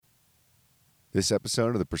This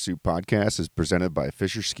episode of the Pursuit Podcast is presented by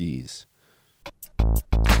Fisher Skis.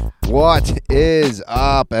 What is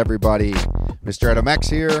up, everybody? Mr. Adam X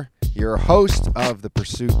here, your host of the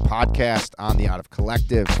Pursuit Podcast on the Out of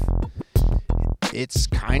Collective. It's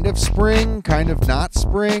kind of spring, kind of not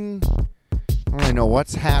spring. I don't really know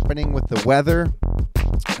what's happening with the weather.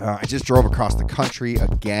 I just drove across the country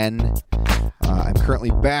again. I'm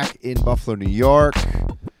currently back in Buffalo, New York.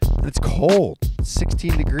 And it's cold. It's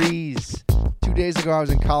 16 degrees. 2 days ago, I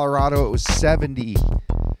was in Colorado. It was 70.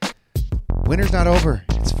 Winter's not over.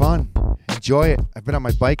 It's fun. Enjoy it. I've been on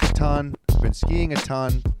my bike a ton. I've been skiing a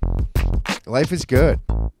ton. Life is good.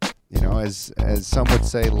 You know, as some would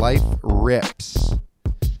say, life rips.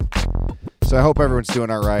 So I hope everyone's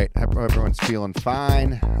doing all right. I hope everyone's feeling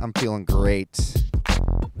fine. I'm feeling great.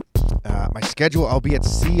 My schedule, I'll be at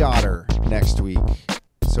Sea Otter next week.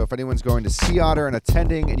 So if anyone's going to Sea Otter and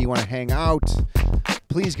attending and you want to hang out,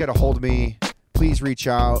 please get a hold of me. Please reach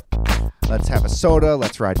out. Let's have a soda.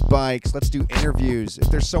 Let's ride bikes. Let's do interviews. If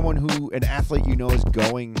there's an athlete you know is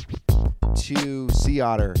going to Sea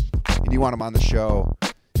Otter and you want them on the show,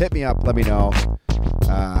 hit me up. Let me know.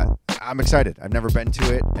 I'm excited. I've never been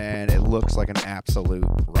to it, and it looks like an absolute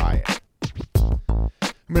riot.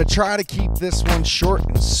 I'm going to try to keep this one short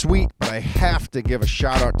and sweet, but I have to give a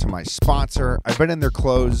shout out to my sponsor. I've been in their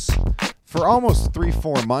clothes for almost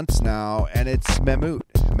 3-4 months now, and it's Mammut.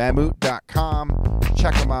 Mammut.com.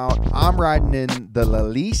 Check them out. I'm riding in the La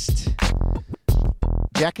Liste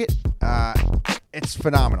jacket. It's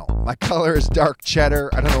phenomenal. My color is dark cheddar.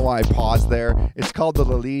 I don't know why I paused there. It's called the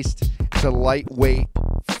La Liste. It's a lightweight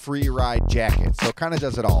free ride jacket, so it kind of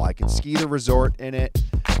does it all. I can ski the resort in it,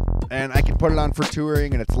 and I can put it on for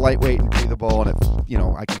touring, and it's lightweight and breathable, and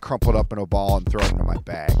I can crumple it up in a ball and throw it into my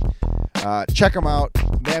bag. Check them out,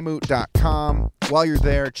 Mammut.com. While you're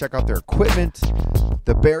there, check out their equipment.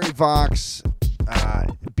 The Barry Vox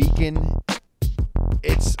beacon.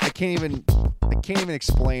 I can't even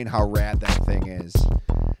explain how rad that thing is,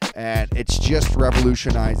 and it's just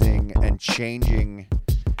revolutionizing and changing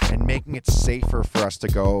and making it safer for us to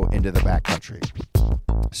go into the backcountry.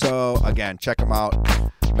 So again, check them out,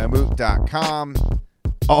 Mammut.com.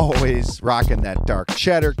 Always rocking that dark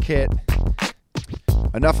cheddar kit.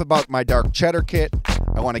 Enough about my dark cheddar kit.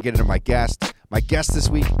 I want to get into my guest. My guest this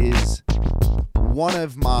week is one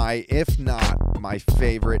of my, if not my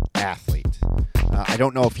favorite athlete. I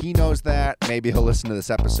don't know if he knows that. Maybe he'll listen to this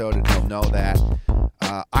episode and he'll know that.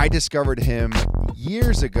 I discovered him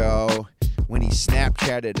years ago when he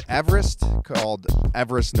Snapchatted Everest, called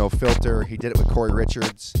Everest No Filter. He did it with Corey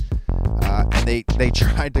Richards. And they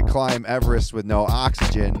tried to climb Everest with no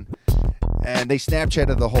oxygen. And they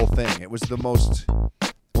Snapchatted the whole thing. It was the most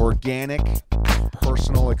organic,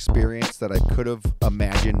 personal experience that I could have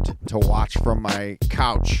imagined to watch from my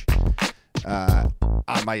couch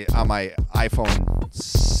on my iPhone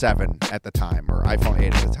 7 at the time, or iPhone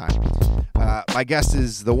 8 at the time. My guest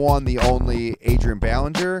is the one, the only Adrian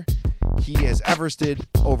Ballinger. He has Everested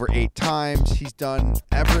over 8 times. He's done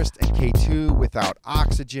Everest and K2 without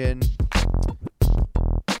oxygen.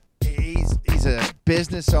 He's a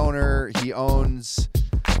business owner. He owns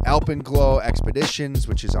Alpenglow Expeditions,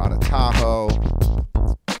 which is out of Tahoe.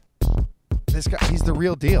 This guy, he's the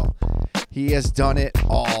real deal. He has done it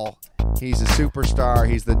all. He's a superstar.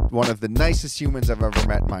 He's one of the nicest humans I've ever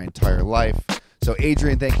met in my entire life. So,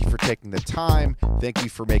 Adrian, thank you for taking the time. Thank you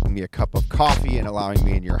for making me a cup of coffee and allowing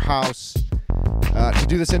me in your house to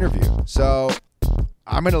do this interview. So,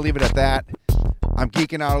 I'm going to leave it at that. I'm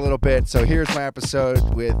geeking out a little bit. So, here's my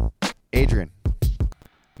episode with Adrian.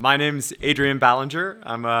 My name's Adrian Ballinger.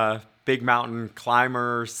 I'm a big mountain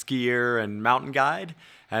climber, skier, and mountain guide,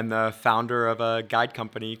 and the founder of a guide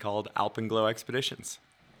company called Alpenglow Expeditions.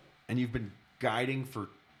 And you've been guiding for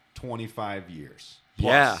 25 years.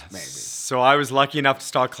 Yeah, maybe. So I was lucky enough to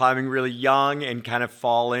start climbing really young and kind of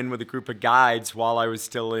fall in with a group of guides while I was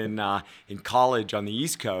still in college on the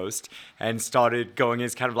East Coast, and started going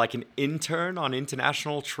as kind of like an intern on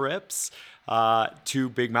international trips to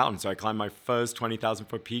big mountains. So I climbed my first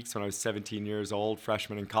 20,000-foot peaks when I was 17 years old,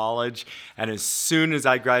 freshman in college. And as soon as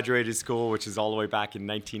I graduated school, which is all the way back in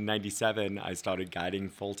 1997, I started guiding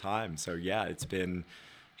full time. So yeah, it's been,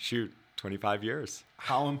 25 years.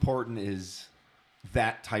 How important is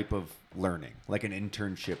that type of learning, like an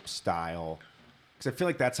internship style? Because I feel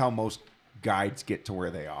like that's how most guides get to where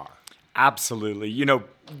they are. Absolutely.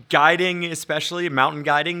 Guiding, especially mountain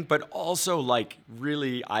guiding, but also like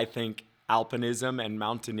really, I think, alpinism and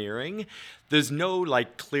mountaineering, there's no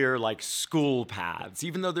like clear like school paths,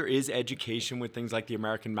 even though there is education with things like the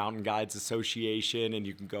American Mountain Guides Association, and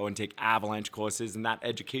you can go and take avalanche courses, and that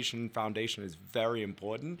education foundation is very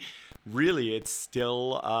important. Really, it's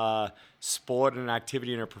still a sport and an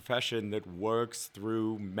activity and a profession that works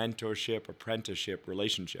through mentorship, apprenticeship,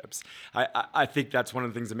 relationships. I think that's one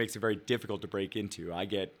of the things that makes it very difficult to break into. I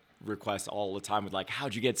get requests all the time with like,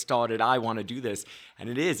 how'd you get started? I want to do this.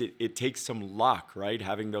 And it takes some luck, right?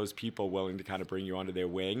 Having those people willing to kind of bring you under their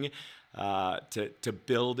wing to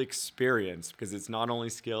build experience, because it's not only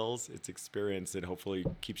skills, it's experience that hopefully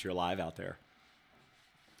keeps you alive out there.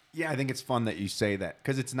 Yeah, I think it's fun that you say that,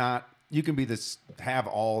 because it's not, you can have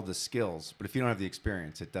all the skills, but if you don't have the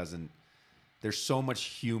experience, it doesn't, there's so much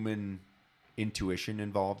human intuition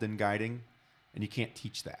involved in guiding, and you can't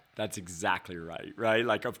teach that. That's exactly right?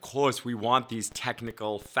 Like, of course, we want these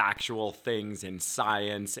technical, factual things in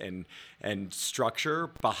science and structure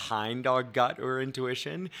behind our gut or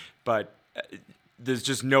intuition, but there's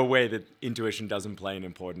just no way that intuition doesn't play an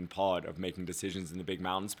important part of making decisions in the big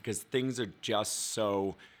mountains, because things are just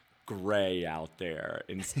so gray out there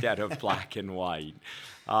instead of black and white.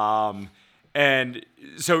 And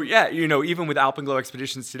so, yeah, even with Alpenglow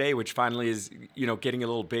Expeditions today, which finally is, getting a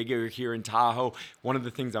little bigger here in Tahoe, one of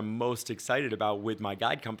the things I'm most excited about with my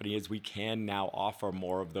guide company is we can now offer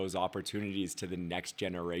more of those opportunities to the next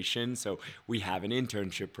generation. So we have an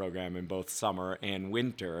internship program in both summer and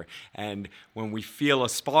winter. And when we feel a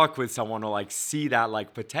spark with someone or like see that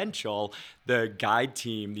like potential, the guide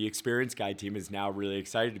team, the experienced guide team, is now really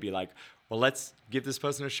excited to be like, well, let's give this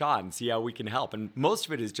person a shot and see how we can help. And most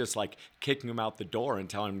of it is just like kicking them out the door and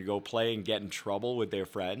telling them to go play and get in trouble with their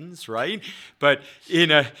friends, right? But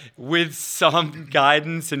with some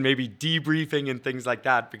guidance and maybe debriefing and things like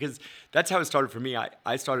that, because that's how it started for me.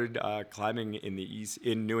 I started climbing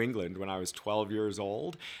in New England when I was 12 years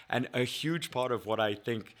old, and a huge part of what I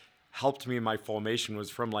think helped me in my formation was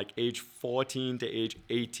from like age 14 to age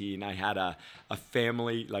 18. I had a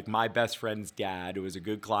family, like my best friend's dad, who was a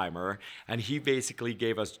good climber, and he basically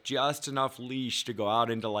gave us just enough leash to go out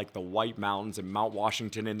into like the White Mountains and Mount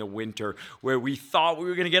Washington in the winter, where we thought we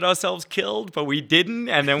were going to get ourselves killed, but we didn't.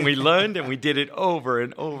 And then we learned, and we did it over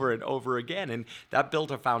and over and over again. And that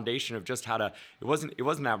built a foundation of just how to, it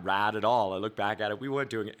wasn't that rad at all. I look back at it, we weren't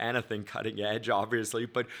doing anything cutting edge, obviously,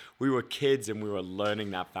 but we were kids and we were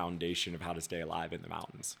learning that foundation of how to stay alive in the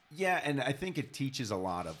mountains. Yeah, and I think it teaches a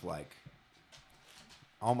lot of like,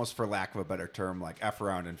 almost for lack of a better term, like F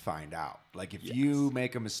around and find out. Like if you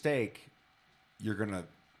make a mistake, you're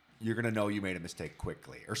gonna know you made a mistake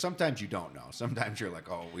quickly. Or sometimes you don't know. Sometimes you're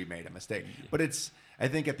like, oh, we made a mistake. But I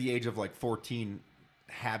think at the age of like 14,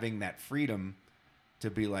 having that freedom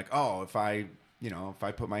to be like, oh, if I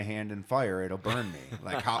put my hand in fire, it'll burn me.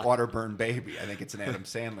 Like hot water burn baby. I think it's an Adam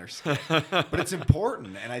Sandler skit. But it's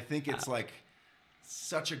important. And I think it's like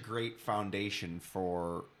such a great foundation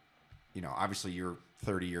for, obviously your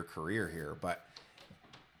 30-year career here. But,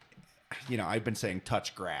 I've been saying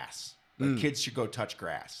touch grass. Like kids should go touch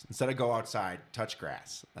grass. Instead of go outside, touch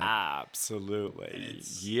grass. Like, absolutely.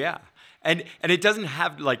 Yeah. And it doesn't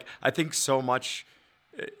have, like, I think so much,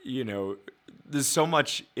 there's so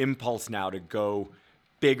much impulse now to go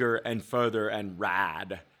bigger and further and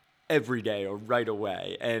rad every day or right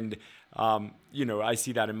away. And, I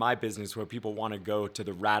see that in my business where people want to go to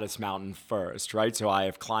the raddest mountain first, right? So I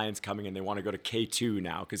have clients coming and they want to go to K2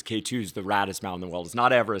 now, because K2 is the raddest mountain in the world. It's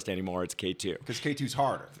not Everest anymore, it's K2. Because K2's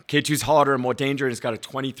harder. K2's harder and more dangerous. It's got a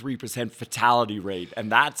 23% fatality rate,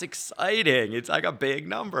 and that's exciting. It's like a big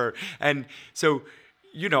number. And so,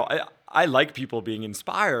 I like people being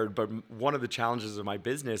inspired, but one of the challenges of my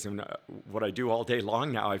business and what I do all day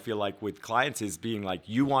long now, I feel like with clients, is being like,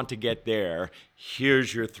 you want to get there,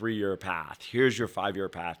 here's your 3-year path, here's your 5-year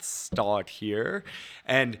path, start here.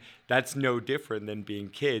 And that's no different than being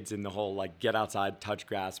kids in the whole like get outside, touch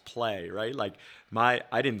grass, play, right? Like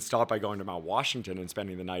I didn't start by going to Mount Washington and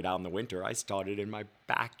spending the night out in the winter. I started in my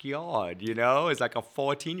backyard, as like a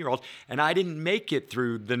 14-year-old, and I didn't make it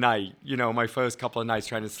through the night, my first couple of nights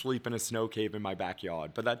trying to sleep in a snow cave in my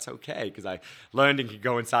backyard. But that's okay, because I learned and could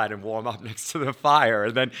go inside and warm up next to the fire,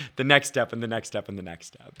 and then the next step and the next step and the next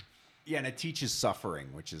step. Yeah, and it teaches suffering,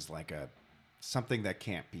 which is like something that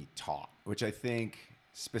can't be taught, which I think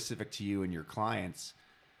specific to you and your clients,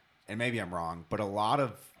 and maybe I'm wrong, but a lot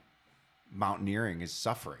of mountaineering is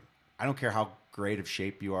suffering. I don't care how great of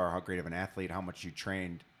shape you are, how great of an athlete, how much you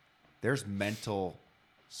trained, there's mental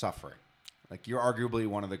suffering. Like you're arguably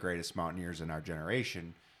one of the greatest mountaineers in our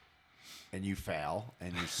generation, and you fail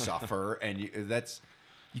and you suffer, and you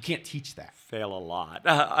can't teach that. Fail a lot.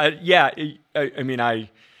 Yeah, I mean,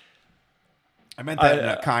 I meant that in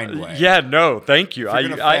a kind way. Yeah, no, thank you. If you're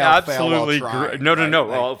gonna I fail absolutely while trying, agree. No. right? Like-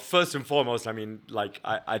 Well, first and foremost, I mean, like,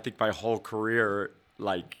 I think my whole career,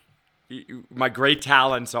 like, my great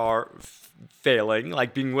talents are failing,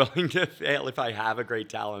 like being willing to fail if I have a great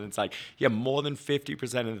talent. It's like, yeah, more than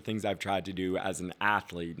 50% of the things I've tried to do as an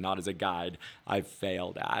athlete, not as a guide, I've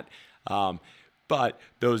failed at. But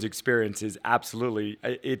those experiences, absolutely,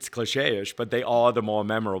 it's cliche-ish, but they are the more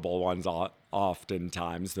memorable ones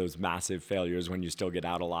oftentimes, those massive failures when you still get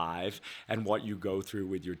out alive, and what you go through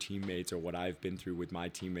with your teammates, or what I've been through with my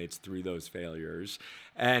teammates through those failures.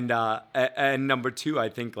 And number two, I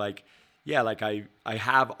think, like, yeah, like I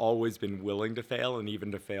have always been willing to fail, and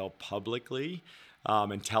even to fail publicly,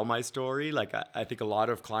 and tell my story. Like, I think a lot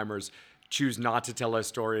of climbers choose not to tell their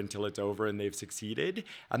story until it's over and they've succeeded.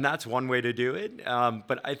 And that's one way to do it.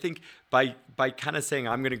 But I think by kind of saying,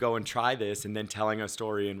 I'm going to go and try this, and then telling a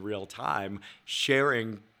story in real time,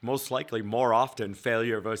 sharing most likely more often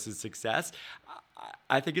failure versus success,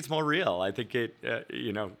 I think it's more real. I think it,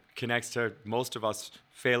 connects to most of us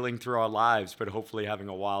failing through our lives, but hopefully having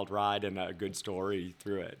a wild ride and a good story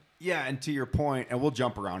through it. Yeah, and to your point, and we'll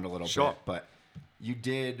jump around a little bit, but you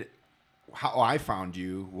did... How I found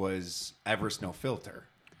you was Everest No Filter,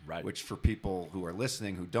 right? Which, for people who are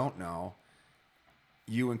listening who don't know,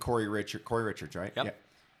 you and Corey Richards, right? Yep.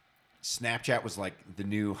 Snapchat was like the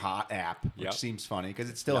new hot app, which seems funny because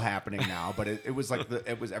it's still happening now. But it was like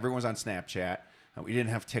everyone was on Snapchat. We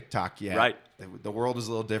didn't have TikTok yet. Right. The world is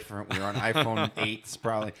a little different. We were on iPhone 8s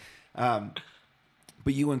probably.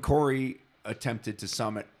 But you and Corey attempted to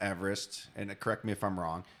summit Everest, and correct me if I'm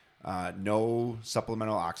wrong. No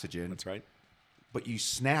supplemental oxygen. That's right. But you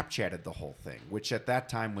Snapchatted the whole thing, which at that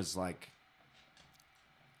time was like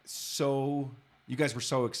so... You guys were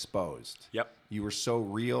so exposed. Yep. You were so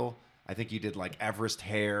real. I think you did like Everest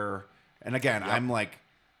hair. And again, I'm like...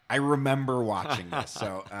 I remember watching this.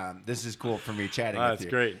 So this is cool for me chatting with you. That's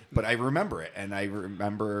great. But I remember it. And I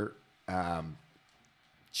remember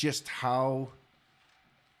just how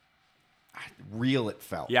real it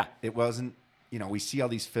felt. Yeah. It wasn't... we see all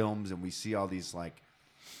these films and we see all these like,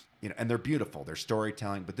 and they're beautiful. They're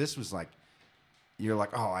storytelling. But this was like, you're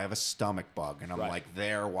like, oh, I have a stomach bug. And I'm like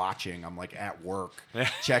there watching. I'm like at work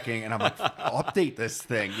checking. And I'm like, update this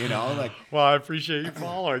thing, like. Well, I appreciate you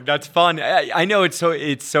following. That's fun. I know so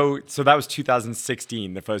that was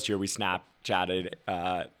 2016, the first year we Snapchatted,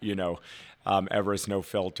 Everest No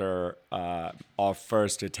Filter, our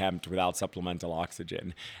first attempt without supplemental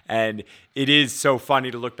oxygen. And it is so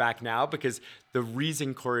funny to look back now, because the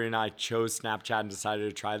reason Corey and I chose Snapchat and decided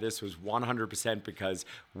to try this was 100% because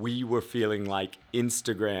we were feeling like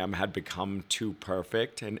Instagram had become too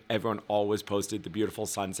perfect, and everyone always posted the beautiful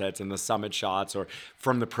sunsets and the summit shots, or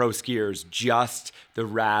from the pro skiers, just the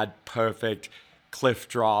rad, perfect cliff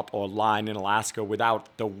drop or line in Alaska,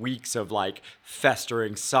 without the weeks of like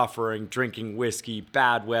festering, suffering, drinking whiskey,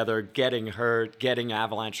 bad weather, getting hurt, getting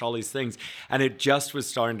avalanche, all these things. And it just was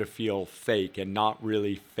starting to feel fake and not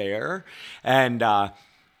really fair. And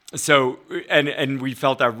so we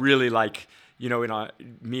felt that really, like,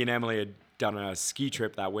 me and Emily had done a ski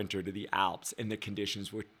trip that winter to the Alps, and the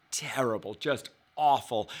conditions were terrible, just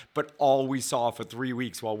awful. But all we saw for 3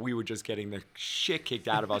 weeks while we were just getting the shit kicked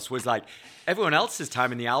out of us was like everyone else's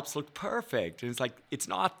time in the Alps looked perfect. And it's like, it's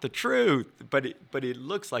not the truth, but it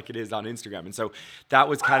looks like it is on Instagram. And so that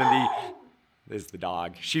was kind of there's the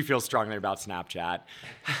dog. She feels strongly about Snapchat.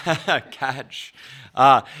 Catch.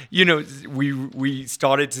 We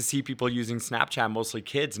started to see people using Snapchat, mostly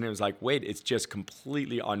kids, and it was like, wait, it's just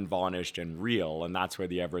completely unvarnished and real, and that's where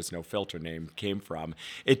the Everest No Filter name came from.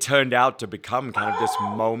 It turned out to become kind of this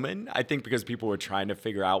moment, I think, because people were trying to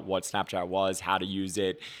figure out what Snapchat was, how to use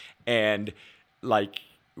it, and like,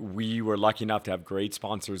 we were lucky enough to have great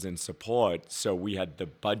sponsors and support, so we had the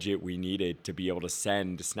budget we needed to be able to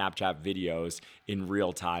send Snapchat videos in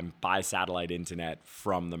real time by satellite internet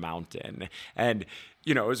from the mountain. And,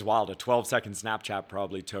 it was wild. A 12-second Snapchat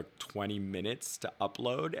probably took 20 minutes to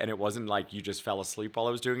upload, and it wasn't like you just fell asleep while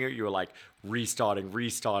I was doing it. You were like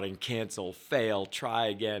restarting, cancel, fail, try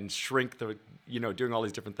again, shrink the, doing all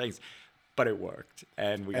these different things. But it worked,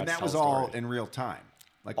 and we got to tell that was a story. all in real time.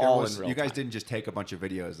 Like all in real you guys time. didn't just take a bunch of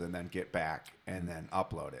videos and then get back and then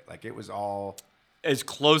upload it. Like, it was all as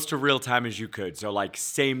close to real time as you could. So like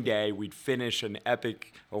same day, we'd finish an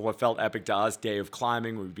epic, or what felt epic to us, day of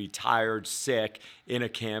climbing. We'd be tired, sick, in a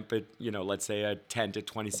camp at, let's say at 10 to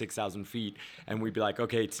 26,000 feet. And we'd be like,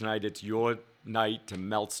 okay, tonight it's your night to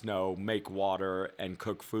melt snow, make water, and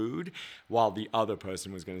cook food, while the other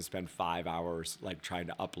person was going to spend 5 hours like trying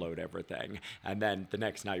to upload everything. And then the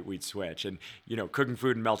next night we'd switch. And, cooking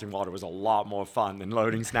food and melting water was a lot more fun than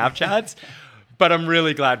loading Snapchats. But I'm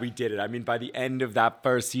really glad we did it. I mean, by the end of that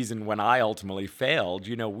first season, when I ultimately failed,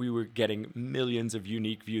 we were getting millions of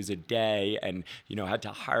unique views a day, and had to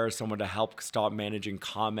hire someone to help start managing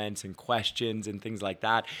comments and questions and things like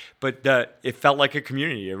that. But it felt like a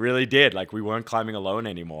community. It really did. Like, we weren't climbing alone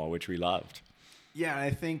anymore, which we loved. Yeah, and I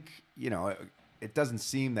think it doesn't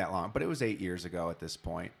seem that long, but it was 8 years ago at this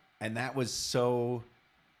point, and that was so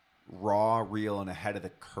raw, real, and ahead of the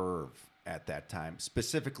curve at that time,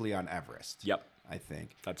 specifically on Everest. Yep. I think.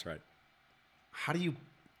 That's right. How do you,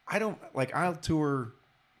 I'll tour,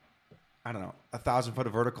 I don't know, 1,000 foot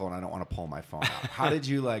of vertical and I don't want to pull my phone out. How did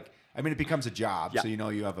you it becomes a job, so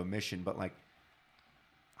you have a mission, but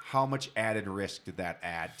how much added risk did that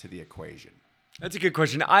add to the equation? That's a good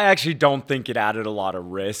question. I actually don't think it added a lot of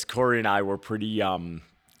risk. Corey and I were pretty,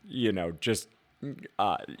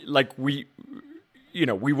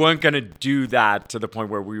 we weren't going to do that to the point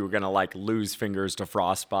where we were going to lose fingers to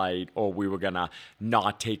frostbite, or we were going to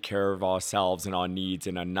not take care of ourselves and our needs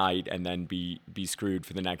in a night and then be screwed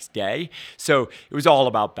for the next day. So it was all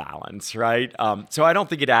about balance, right? So I don't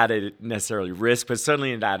think it added necessarily risk, but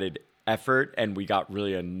certainly it added effort, and we got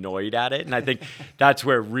really annoyed at it. And I think that's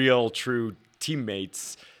where real, true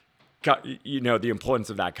teammates, the importance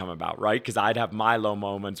of that come about, right? Because I'd have my low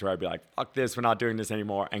moments where I'd be like, fuck this, we're not doing this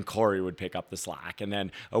anymore. And Corey would pick up the slack. And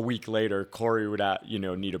then a week later, Corey would,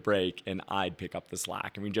 need a break and I'd pick up the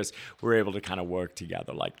slack. And we just were able to kind of work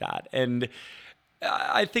together like that. And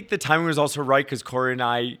I think the timing was also right, because Corey and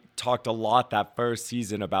I talked a lot that first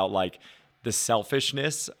season about the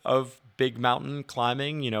selfishness of big mountain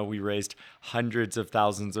climbing. We raised hundreds of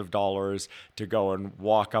thousands of dollars to go and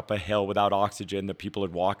walk up a hill without oxygen that people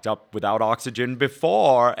had walked up without oxygen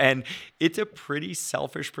before. And it's a pretty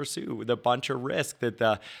selfish pursuit with a bunch of risk, that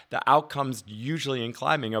the outcomes usually in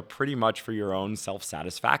climbing are pretty much for your own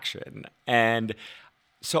self-satisfaction. And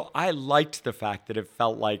so I liked the fact that it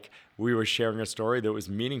felt like we were sharing a story that was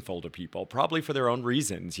meaningful to people, probably for their own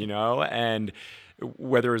reasons, and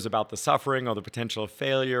whether it was about the suffering or the potential of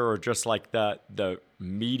failure, or just the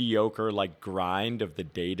mediocre grind of the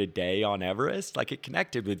day-to-day on Everest, it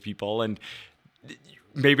connected with people. And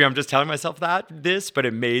maybe I'm just telling myself this, but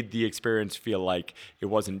it made the experience feel like it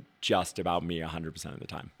wasn't just about me 100% of the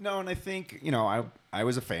time. No, and I think, I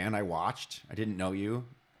was a fan. I watched. I didn't know you.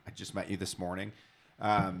 I just met you this morning.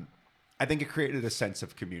 I think it created a sense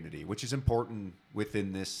of community, which is important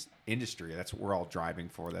within this industry. That's what we're all driving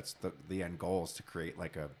for. That's the end goal, is to create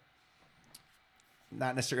a,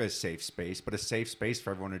 not necessarily a safe space, but a safe space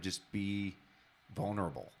for everyone to just be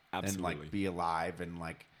vulnerable. Absolutely. And be alive and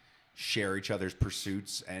share each other's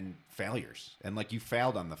pursuits and failures. And you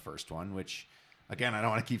failed on the first one, which again, I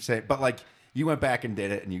don't want to keep saying, but you went back and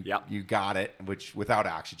did it, and you got it, which without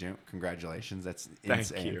oxygen. Congratulations. That's insane.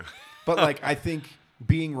 Thank you. But I think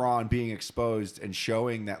being raw and being exposed and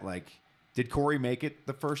showing that did Corey make it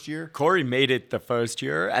the first year? Corey made it the first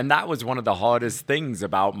year, and that was one of the hardest things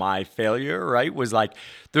about my failure, right? Was there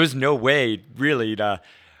was no way really to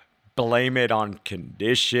blame it on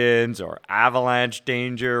conditions or avalanche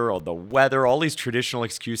danger or the weather, all these traditional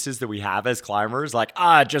excuses that we have as climbers,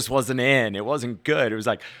 it just wasn't in, it wasn't good. It was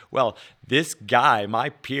well, this guy, my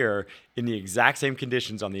peer, in the exact same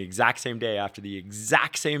conditions on the exact same day after the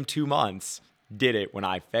exact same 2 months, did it when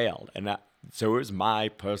I failed. And so it was my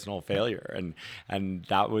personal failure, and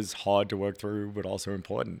that was hard to work through, but also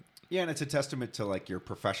important. Yeah, and it's a testament to your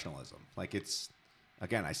professionalism. It's,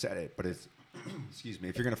 again, I said it, but it's, excuse me,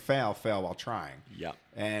 if you're going to fail while trying. Yeah.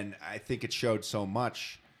 And I think it showed so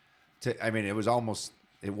much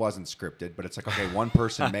it wasn't scripted, but it's okay, one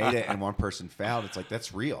person made it and one person failed. It's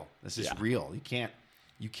that's real. This is real.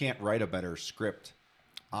 You can't write a better script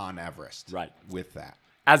on Everest with that.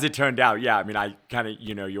 As it turned out, I kind of,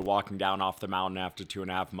 you're walking down off the mountain after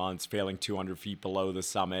 2.5 months, failing 200 feet below the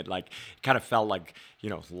summit. It kind of felt like,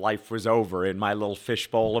 life was over in my little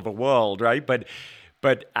fishbowl of a world, right?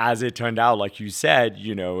 But as it turned out, like you said,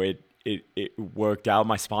 it worked out.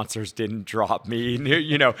 My sponsors didn't drop me.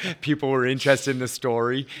 People were interested in the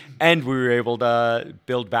story, and we were able to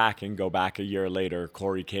build back and go back a year later.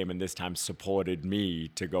 Corey came and this time supported me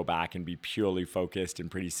to go back and be purely focused and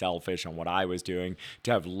pretty selfish on what I was doing,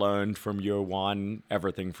 to have learned from year one,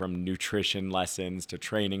 everything from nutrition lessons to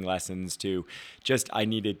training lessons to just, I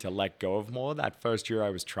needed to let go of more. That first year I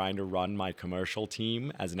was trying to run my commercial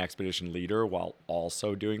team as an expedition leader while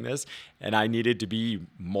also doing this, and I needed to be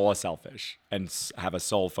more selfish and have a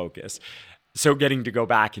sole focus. So getting to go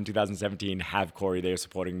back in 2017, have Corey there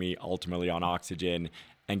supporting me, ultimately on oxygen,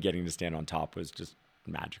 and getting to stand on top was just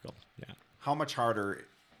magical. Yeah. How much harder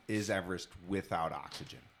is Everest without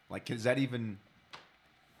oxygen? Is that even...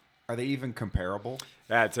 Are they even comparable?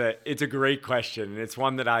 It's a great question, and it's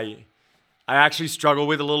one that I actually struggle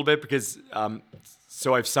with a little bit because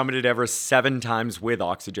so I've summited Everest 7 times with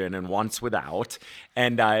oxygen and once without,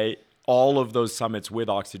 and all of those summits with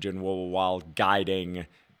oxygen were while guiding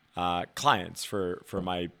clients for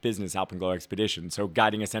my business Alpenglow Expedition. So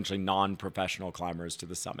guiding essentially non-professional climbers to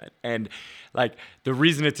the summit. And like the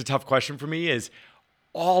reason it's a tough question for me is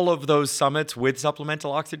all of those summits with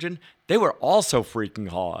supplemental oxygen, they were also freaking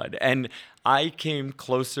hard. And I came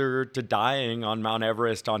closer to dying on Mount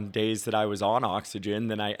Everest on days that I was on oxygen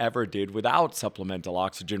than I ever did without supplemental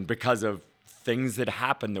oxygen because of things that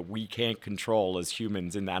happen that we can't control as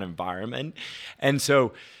humans in that environment. And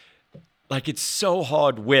so like it's so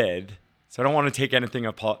hard with, so I don't want to take anything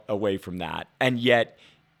away from that. And yet,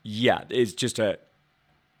 yeah, it's just a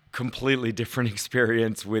completely different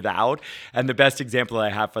experience without. And the best example I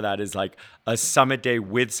have for that is like a summit day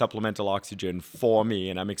with supplemental oxygen for me.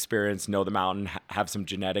 And I'm experienced, know the mountain, have some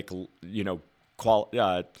genetic,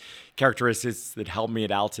 characteristics that help me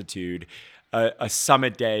at altitude. A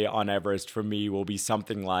summit day on Everest for me will be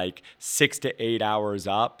something like 6 to 8 hours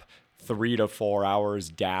up, 3 to 4 hours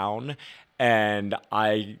down. And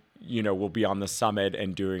I, will be on the summit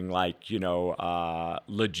and doing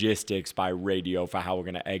logistics by radio for how we're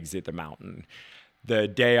going to exit the mountain. The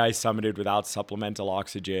day I summited without supplemental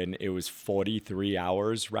oxygen, it was 43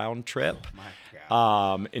 hours round trip. Oh my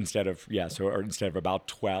God. Instead of about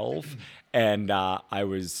 12. And I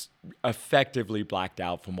was effectively blacked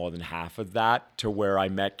out for more than half of that, to where I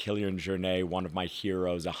met Kilian Jornet, one of my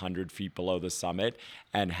heroes, 100 feet below the summit,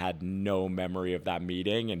 and had no memory of that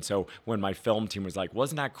meeting. And so when my film team was like,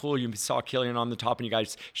 wasn't that cool? You saw Kilian on the top and you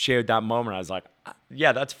guys shared that moment. I was like,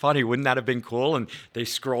 yeah, that's funny. Wouldn't that have been cool? And they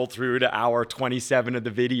scroll through to hour 27 of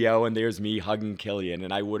the video and there's me hugging Kilian.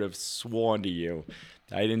 And I would have sworn to you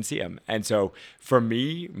I didn't see him. And so for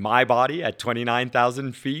me, my body at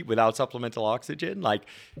 29,000 feet without supplemental oxygen, like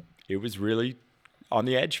it was really on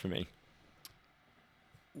the edge for me.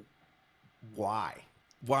 Why?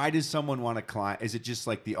 Why does someone want to climb? Is it just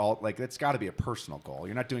like that's got to be a personal goal.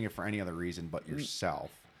 You're not doing it for any other reason but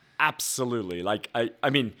yourself. Absolutely. Like, I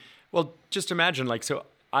mean, well, just imagine, like, so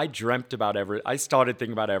I dreamt about Everest. I started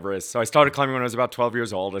thinking about Everest. So I started climbing when I was about 12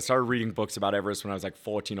 years old. I started reading books about Everest when I was like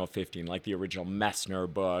 14 or 15, like the original Messner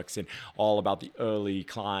books and all about the early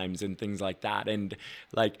climbs and things like that. And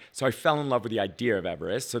like, so I fell in love with the idea of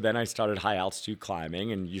Everest. So then I started high altitude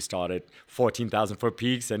climbing, and you start at 14,000 foot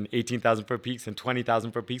peaks and 18,000 foot peaks and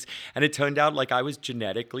 20,000 foot peaks. And it turned out like I was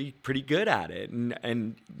genetically pretty good at it.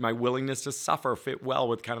 And my willingness to suffer fit well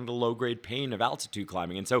with kind of the low grade pain of altitude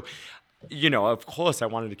climbing. And so, of course I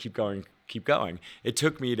wanted to keep going. It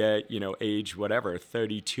took me to, age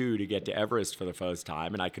 32 to get to Everest for the first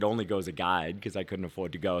time. And I could only go as a guide because I couldn't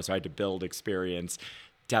afford to go. So I had to build experience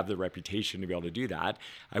to have the reputation to be able to do that.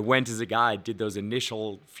 I went as a guide, did those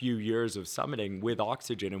initial few years of summiting with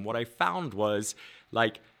oxygen. And what I found was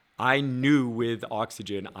like, I knew with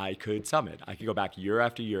oxygen I could summit. I could go back year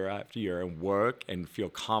after year after year and work and feel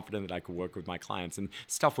confident that I could work with my clients. And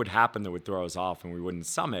stuff would happen that would throw us off and we wouldn't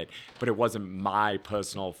summit, but it wasn't my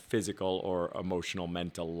personal physical or emotional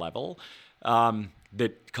mental level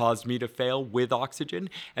that caused me to fail with oxygen.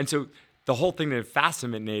 And so the whole thing that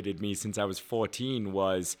fascinated me since I was 14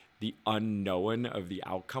 was the unknown of the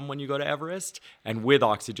outcome when you go to Everest. And with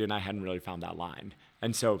oxygen, I hadn't really found that line.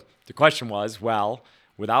 And so the question was, well,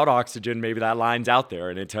 without oxygen, maybe that line's out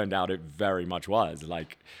there. And it turned out it very much was.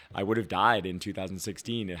 Like, I would have died in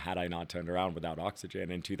 2016 had I not turned around without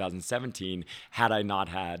oxygen. In 2017, had I not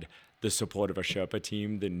had the support of a Sherpa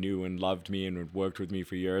team that knew and loved me and had worked with me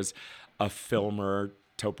for years, a filmer,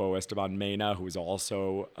 Topo Esteban Mena, who was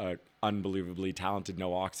also an unbelievably talented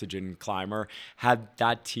no oxygen climber, had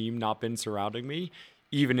that team not been surrounding me,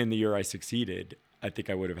 even in the year I succeeded, I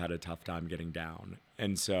think I would have had a tough time getting down.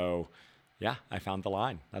 And so, yeah, I found the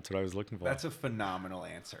line. That's what I was looking for. That's a phenomenal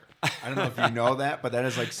answer. I don't know if you know that, but that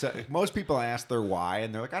is like, most people ask their why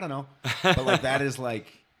and they're like, I don't know. But like, that is like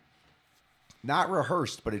not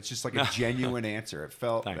rehearsed, but it's just like a genuine answer. It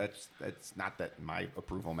felt, that's not that my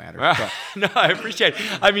approval matters. But. No, I appreciate it.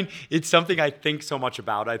 I mean, it's something I think so much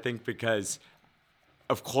about. I think because,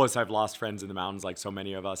 of course, I've lost friends in the mountains like so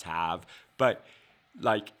many of us have. But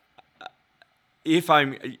like, if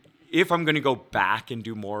I'm going to go back and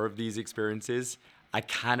do more of these experiences, I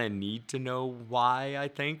kind of need to know why, I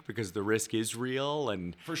think, because the risk is real.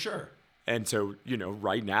 And for sure. And so,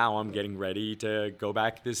 right now I'm getting ready to go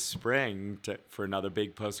back this spring for another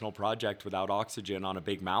big personal project without oxygen on a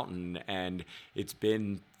big mountain. And it's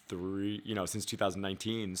been since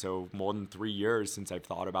 2019. So more than 3 years since I've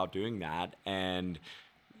thought about doing that. And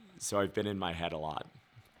so I've been in my head a lot.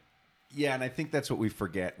 Yeah, and I think that's what we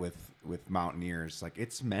forget with mountaineers. Like,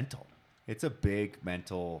 it's mental. It's a big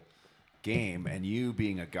mental game, and you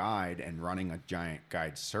being a guide and running a giant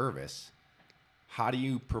guide service, how do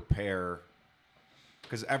you prepare?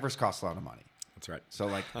 Because Everest costs a lot of money. That's right.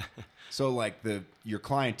 So like, your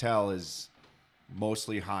clientele is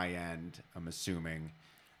mostly high end, I'm assuming.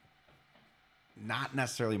 Not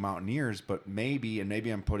necessarily mountaineers, but maybe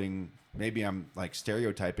I'm like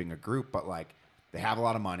stereotyping a group, but like, they have a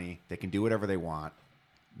lot of money, they can do whatever they want.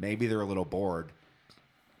 Maybe they're a little bored,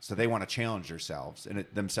 so they want to challenge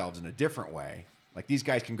themselves in a different way. Like, these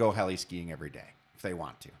guys can go heli skiing every day if they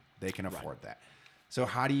want to. They can afford that. So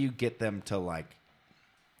how do you get them to, like,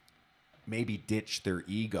 maybe ditch their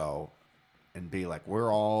ego and be like,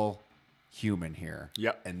 we're all human here.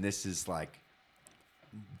 Yep. And this is like,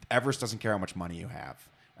 Everest doesn't care how much money you have.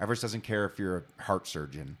 Everest doesn't care if you're a heart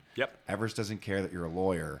surgeon. Yep. Everest doesn't care that you're a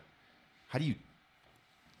lawyer. How do you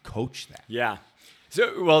coach that? Yeah.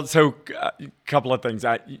 So a couple of things.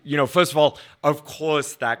 First of all, of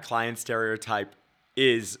course, that client stereotype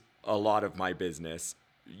is a lot of my business.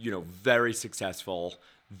 Very successful,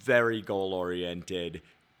 very goal-oriented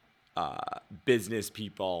business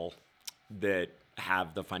people that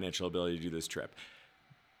have the financial ability to do this trip.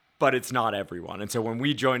 But it's not everyone. And so when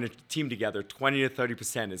we join a team together, 20 to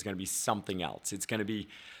 30% is going to be something else. It's going to be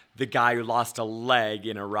the guy who lost a leg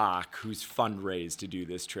in Iraq who's fundraised to do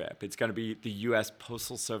this trip. It's going to be the U.S.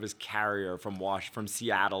 Postal Service carrier from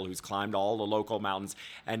Seattle who's climbed all the local mountains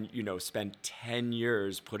and, spent 10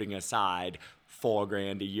 years putting aside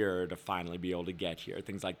 $4,000 a year to finally be able to get here,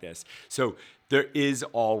 things like this. So there is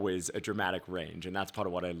always a dramatic range, and that's part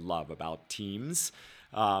of what I love about teams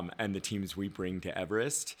and the teams we bring to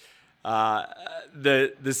Everest.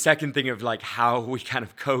 The second thing of like how we kind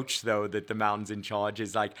of coach, though, that the mountain's in charge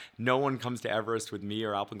is like, no one comes to Everest with me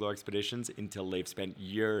or Alpenglow Expeditions until they've spent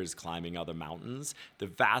years climbing other mountains. The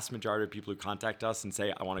vast majority of people who contact us and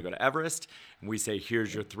say, I want to go to Everest, and we say,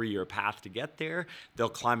 here's your 3-year path to get there. They'll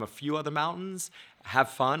climb a few other mountains, have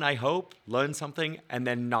fun, I hope, learn something, and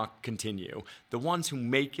then not continue. The ones who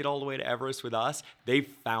make it all the way to Everest with us, they've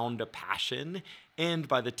found a passion. And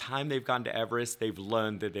by the time they've gone to Everest, they've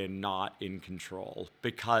learned that they're not in control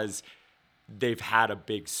because they've had a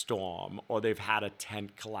big storm, or they've had a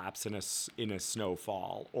tent collapse in a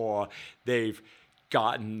snowfall, or they've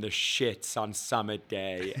gotten the shits on summit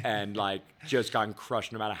day and like just gotten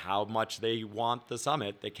crushed no matter how much they want the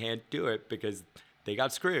summit. They can't do it because they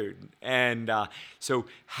got screwed. And so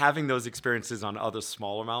having those experiences on other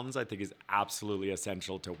smaller mountains, I think, is absolutely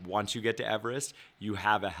essential to, once you get to Everest, you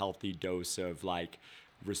have a healthy dose of like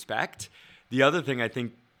respect. The other thing I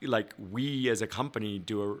think, like, we as a company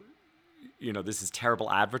do this is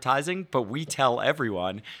terrible advertising, but we tell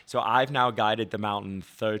everyone. So I've now guided the mountain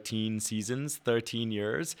 13 seasons, 13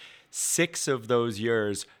 years. 6 of those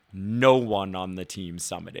years, no one on the team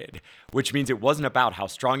summited, which means it wasn't about how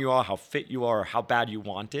strong you are, how fit you are, or how bad you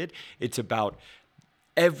wanted. It's about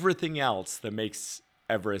everything else that makes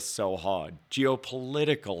Everest so hard.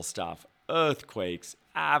 Geopolitical stuff, earthquakes,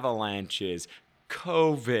 avalanches,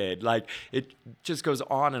 COVID, like it just goes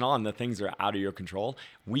on and on. The things that are out of your control.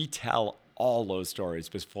 We tell all those stories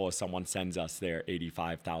before someone sends us their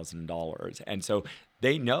 $85,000. And so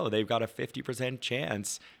they know they've got a 50%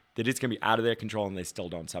 chance that it's going to be out of their control and they still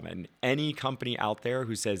don't summit. And any company out there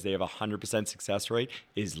who says they have a 100% success rate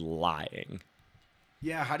is lying.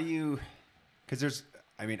 Yeah, how do you... Because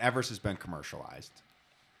Everest has been commercialized.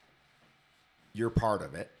 You're part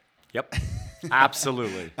of it. Yep,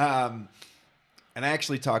 absolutely. And I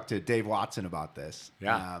actually talked to Dave Watson about this.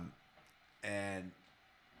 Yeah. And,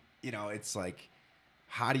 it's like,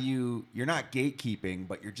 how do you... You're not gatekeeping,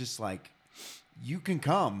 but you're just like, you can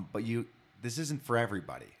come, but this isn't for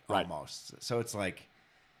everybody, right. Almost. So it's like,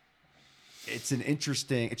 it's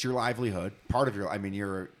your livelihood. Part of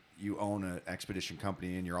you own an expedition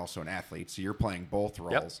company and you're also an athlete. So you're playing both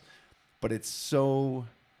roles. Yep. But it's so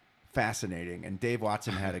fascinating. And Dave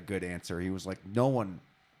Watson had a good answer. He was like, no one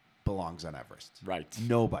belongs on Everest. Right.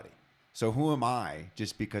 Nobody. So who am I,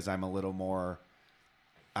 just because I'm a little more,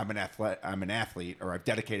 I'm an athlete, or I've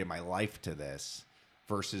dedicated my life to this,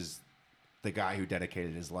 versus the guy who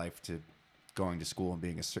dedicated his life to going to school and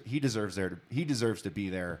being he deserves to be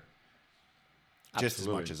there just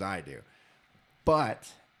Absolutely. as much as I do. But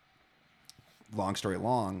long story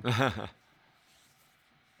long,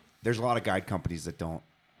 there's a lot of guide companies that don't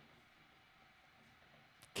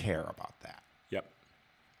care about that. Yep.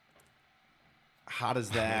 How does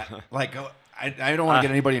that like? I don't want to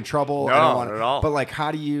get anybody in trouble. No, I don't want not at all. But like,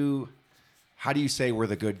 how do you say we're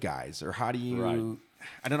the good guys, or how do you? Right.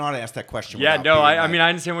 I don't know how to ask that question. Yeah, without no, being I mean, I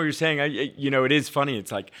understand what you're saying. It is funny.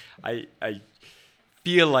 It's like I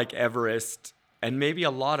feel like Everest and maybe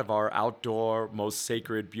a lot of our outdoor, most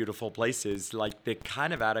sacred, beautiful places, like they're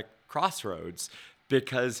kind of at a crossroads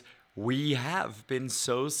because we have been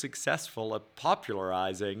so successful at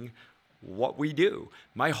popularizing what we do.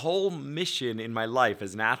 My whole mission in my life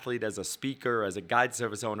as an athlete, as a speaker, as a guide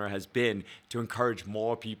service owner has been to encourage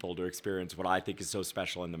more people to experience what I think is so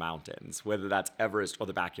special in the mountains, whether that's Everest or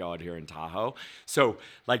the backyard here in Tahoe. So,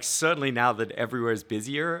 like, certainly now that everywhere is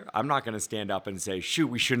busier, I'm not going to stand up and say, shoot,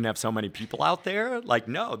 we shouldn't have so many people out there. Like,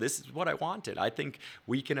 no, this is what I wanted. I think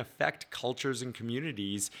we can affect cultures and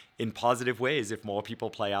communities in positive ways if more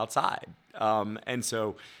people play outside. And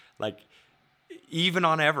so, like, even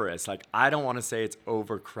on Everest, like, I don't want to say it's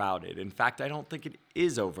overcrowded. In fact, I don't think it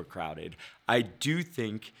is overcrowded. I do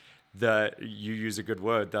think you use a good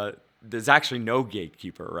word, there's actually no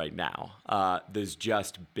gatekeeper right now. There's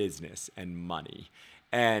just business and money.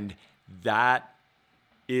 And that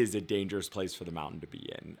is a dangerous place for the mountain to be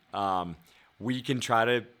in. We can try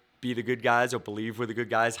to be the good guys or believe we're the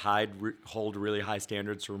good guys, hold really high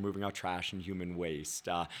standards for removing our trash and human waste,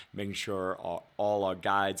 making sure all our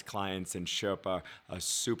guides, clients, and Sherpa are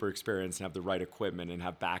super experienced and have the right equipment and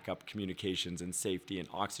have backup communications and safety and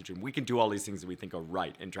oxygen. We can do all these things that we think are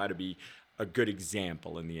right and try to be a good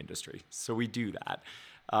example in the industry. So we do that.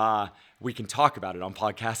 We can talk about it on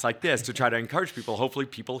podcasts like this to try to encourage people. Hopefully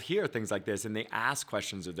people hear things like this and they ask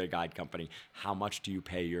questions of their guide company. How much do you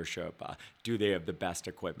pay your Sherpa? Do they have the best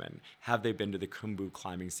equipment? Have they been to the Khumbu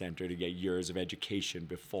Climbing Center to get years of education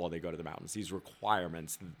before they go to the mountains? These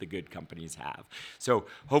requirements that the good companies have. So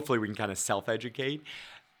hopefully we can kind of self-educate,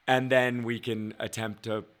 and then we can attempt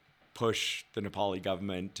to push the Nepali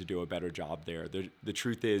government to do a better job there. The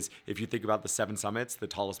truth is, if you think about the 7 summits, the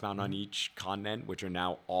tallest mountain on each continent, which are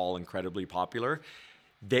now all incredibly popular,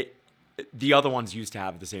 the other ones used to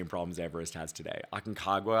have the same problems Everest has today.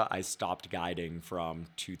 Aconcagua, I stopped guiding from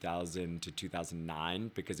 2000 to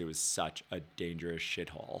 2009 because it was such a dangerous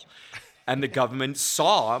shithole. And the government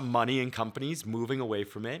saw money and companies moving away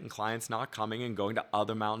from it and clients not coming and going to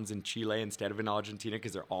other mountains in Chile instead of in Argentina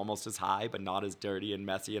because they're almost as high but not as dirty and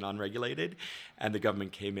messy and unregulated. And the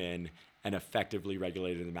government came in and effectively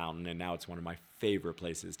regulated the mountain, and now it's one of my favorite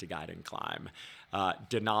places to guide and climb.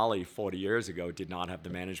 Denali 40 years ago did not have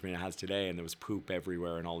the management it has today, and there was poop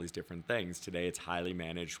everywhere and all these different things. Today it's highly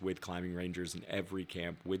managed with climbing rangers in every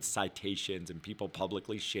camp, with citations and people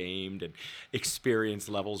publicly shamed and experience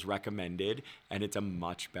levels recommended, and it's a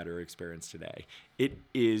much better experience today. It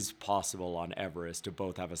is possible on Everest to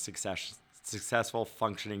both have a successful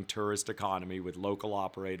functioning tourist economy with local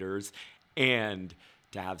operators and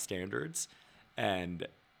to have standards. And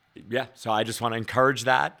yeah, so I just want to encourage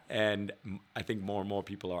that, and I think more and more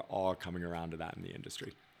people are all coming around to that in the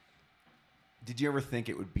industry. Did you ever think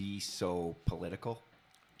it would be so political?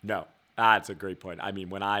 No, that's a great point. I mean,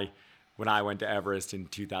 when I went to Everest in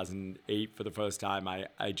 2008 for the first time,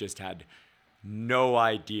 I just had no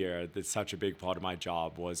idea that such a big part of my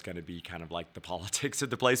job was going to be kind of like the politics of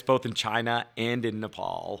the place, both in China and in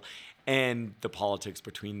Nepal, and the politics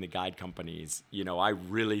between the guide companies. You know, I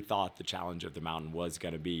really thought the challenge of the mountain was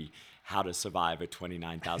going to be how to survive at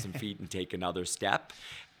 29,000 feet and take another step.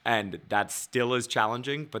 And that still is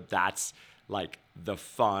challenging, but that's like the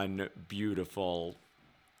fun, beautiful,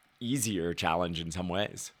 easier challenge in some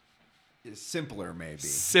ways. Simpler, maybe.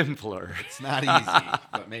 Simpler. It's not easy,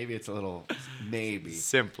 but maybe it's a little, maybe.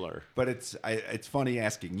 Simpler. But it's funny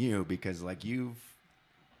asking you because, like, you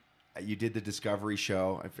did the Discovery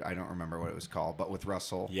show. I don't remember what it was called, but with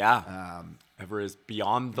Russell. Yeah. Everest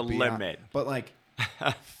Beyond the Limit. But, like,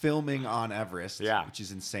 filming on Everest, yeah, which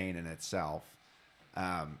is insane in itself.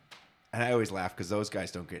 And I always laugh because those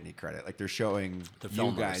guys don't get any credit. Like, they're showing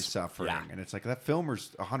you guys suffering. Yeah. And it's like, that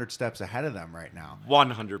filmer's 100 steps ahead of them right now.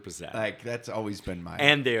 100%. Like, that's always been my...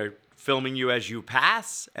 And they're filming you as you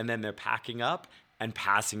pass, and then they're packing up and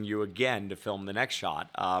passing you again to film the next shot.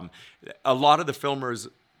 A lot of the filmers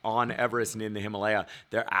on Everest and in the Himalaya,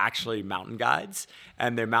 they're actually mountain guides.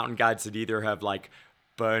 And they're mountain guides that either have, like,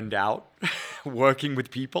 burned out working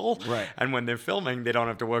with people. Right. And when they're filming, they don't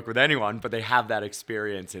have to work with anyone, but they have that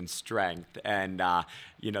experience and strength. And,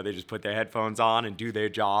 they just put their headphones on and do their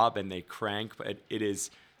job and they crank. But it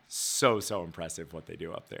is so, so impressive what they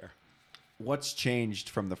do up there. What's changed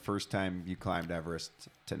from the first time you climbed Everest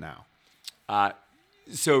to now?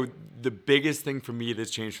 So the biggest thing for me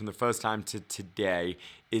that's changed from the first time to today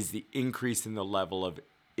is the increase in the level of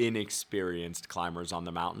inexperienced climbers on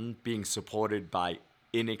the mountain being supported by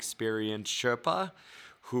inexperienced Sherpa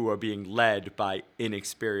who are being led by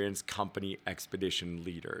inexperienced company expedition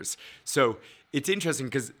leaders. So it's interesting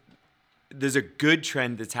because there's a good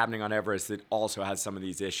trend that's happening on Everest that also has some of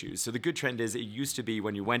these issues. So the good trend is it used to be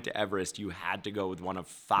when you went to Everest, you had to go with one of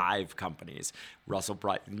 5 companies. Russell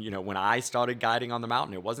Bryce, when I started guiding on the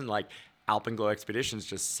mountain, it wasn't like Alpenglow Expeditions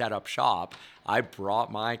just set up shop. I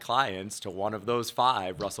brought my clients to one of those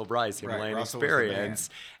 5, Russell Bryce, Himalayan Experience,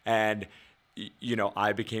 and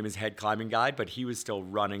I became his head climbing guide, but he was still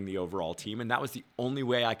running the overall team, and that was the only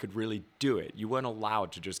way I could really do it. You weren't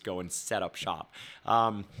allowed to just go and set up shop,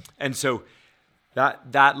 and so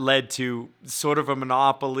that led to sort of a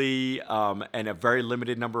monopoly and a very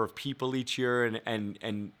limited number of people each year,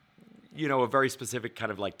 and a very specific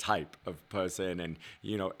kind of like type of person, and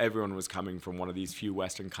everyone was coming from one of these few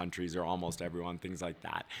Western countries, or almost everyone, things like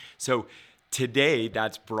that. So today,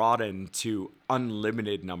 that's broadened to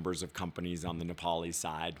unlimited numbers of companies on the Nepali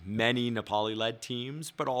side, many Nepali-led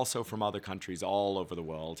teams, but also from other countries all over the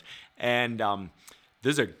world. And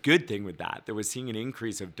there's a good thing with that. We're seeing an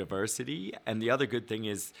increase of diversity. And the other good thing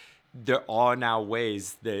is there are now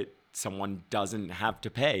ways that someone doesn't have to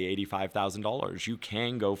pay $85,000. You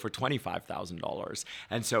can go for $25,000.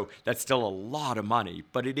 And so that's still a lot of money,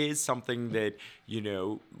 but it is something that,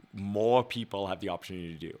 more people have the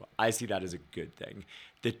opportunity to do. I see that as a good thing.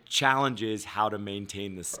 The challenge is how to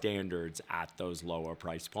maintain the standards at those lower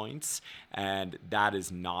price points, and that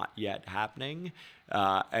is not yet happening.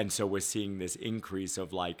 And so we're seeing this increase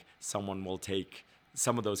of like some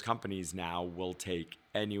of those companies now will take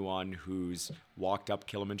anyone who's walked up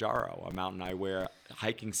Kilimanjaro, a mountain I wear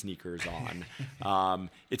hiking sneakers on.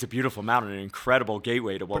 It's a beautiful mountain, an incredible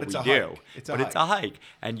gateway to what we do. It's a hike.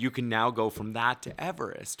 And you can now go from that to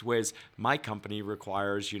Everest, whereas my company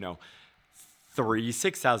requires, 3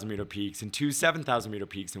 6,000 meter peaks and 2 7,000 meter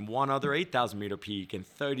peaks and 1 other 8,000 meter peak and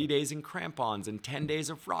 30 days in crampons and 10 days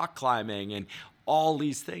of rock climbing and all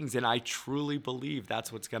these things. And I truly believe that's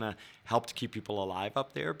what's going to help to keep people alive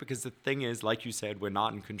up there, because the thing is, like you said, we're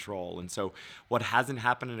not in control. And so what hasn't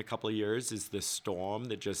happened in a couple of years is the storm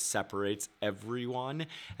that just separates everyone.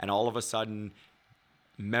 And all of a sudden,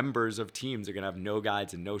 members of teams are going to have no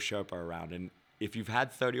guides and no Sherpa around. And if you've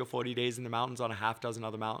had 30 or 40 days in the mountains on a half dozen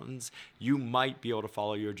other mountains, you might be able to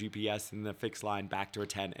follow your GPS in the fixed line back to a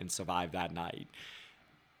tent and survive that night.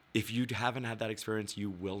 If you haven't had that experience, you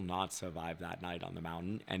will not survive that night on the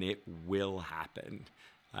mountain, and it will happen.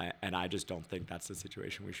 And I just don't think that's the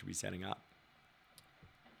situation we should be setting up.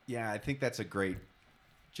 Yeah, I think that's a great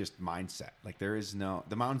just mindset. Like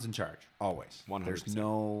the mountain's in charge, always.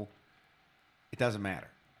 100%. It doesn't matter.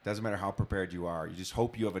 It doesn't matter how prepared you are. You just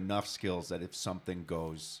hope you have enough skills that if something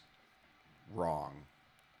goes wrong,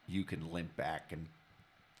 you can limp back and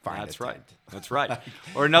find That's a right. tent. That's right.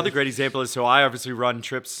 Or another great example is, so I obviously run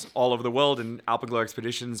trips all over the world, and Alpenglow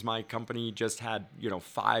Expeditions, my company, just had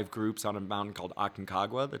 5 groups on a mountain called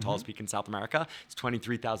Aconcagua, the tallest peak in South America. It's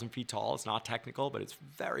 23,000 feet tall. It's not technical, but it's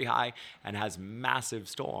very high and has massive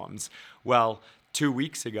storms. Well, 2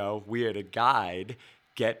 weeks ago, we had a guide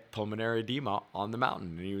get pulmonary edema on the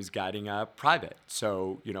mountain, and he was guiding a private.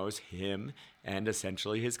 So, it was him and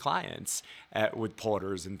essentially his clients with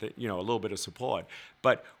porters and, a little bit of support.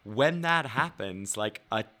 But when that happens, like,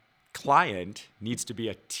 a client needs to be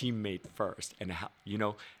a teammate first. And,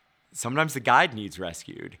 sometimes the guide needs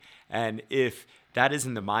rescued. And if that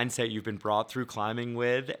isn't the mindset you've been brought through climbing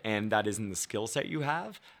with, and that isn't the skill set you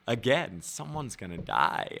have, again, someone's going to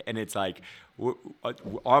die. And it's like,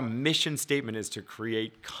 our mission statement is to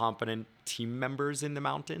create competent team members in the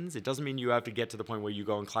mountains. It doesn't mean you have to get to the point where you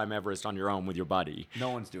go and climb Everest on your own with your buddy.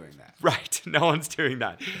 No one's doing that. Right. No one's doing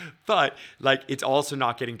that. But like, it's also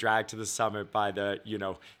not getting dragged to the summit by the,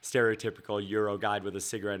 stereotypical Euro guide with a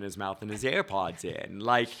cigarette in his mouth and his AirPods in.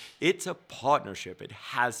 Like, it's a partnership. It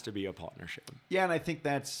has to be a partnership. Yeah, and I think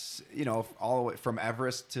that's, all the way from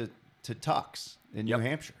Everest to Tux in New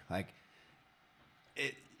Hampshire. Like,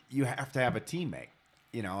 you have to have a teammate.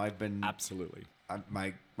 I've been absolutely.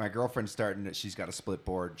 My girlfriend's starting. She's got a split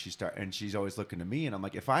board. and she's always looking to me, and I'm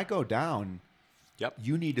like, if I go down,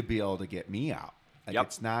 you need to be able to get me out. Like,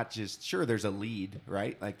 it's not just sure. There's a lead,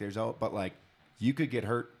 right? Like but like you could get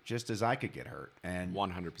hurt just as I could get hurt, and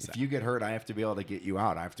 100%. If you get hurt, I have to be able to get you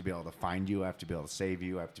out. I have to be able to find you. I have to be able to save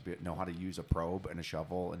you. I have to know how to use a probe and a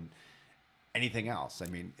shovel and anything else. I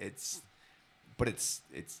mean, it's.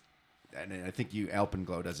 And I think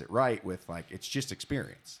Alpenglow does it right with, like, it's just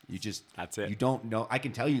experience. That's it. You don't know. I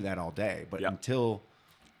can tell you that all day, but until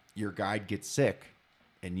your guide gets sick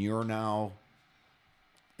and you're now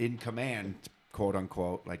in command, quote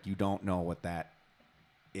unquote, like, you don't know what that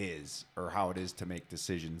is or how it is to make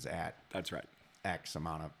decisions at That's right. X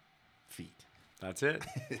amount of feet. That's it.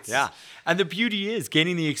 Yeah. And the beauty is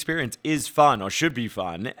gaining the experience is fun or should be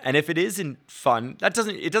fun. And if it isn't fun, it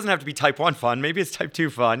doesn't have to be type 1 fun. Maybe it's type 2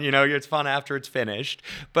 fun. It's fun after it's finished.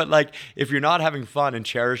 But like if you're not having fun and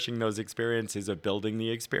cherishing those experiences of building the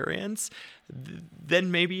experience, then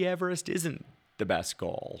maybe Everest isn't the best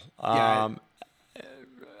goal. I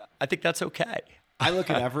think that's okay. I look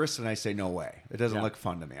at Everest and I say, no way. It doesn't look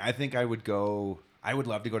fun to me. I think I would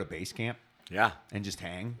love to go to base camp. Yeah. And just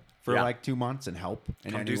hang for like 2 months and help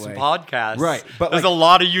in any do some way. podcasts. Right. But there's a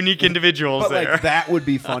lot of unique individuals but there. Like that would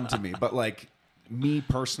be fun to me. But like me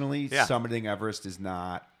personally, summiting Everest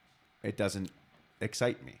it doesn't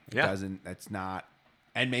excite me. It's not,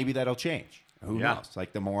 and maybe that'll change. Who knows?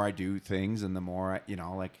 Like the more I do things and the more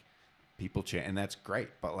like people change, and that's great.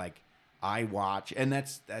 But like I watch, and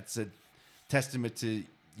that's a testament to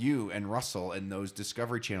you and Russell and those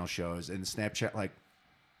Discovery Channel shows and Snapchat, like,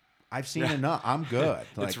 I've seen enough. I'm good.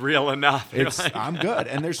 Like, it's real enough. I'm good.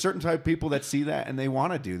 And there's certain type of people that see that and they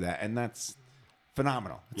want to do that. And that's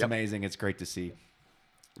phenomenal. It's amazing. It's great to see.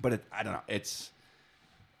 But I don't know. It's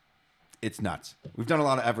nuts. We've done a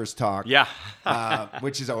lot of Everest talk. Yeah.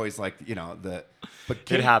 Which is always like, but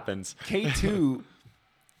it happens. K2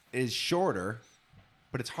 is shorter,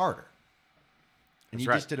 but it's harder. And you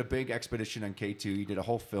just did a big expedition on K2. You did a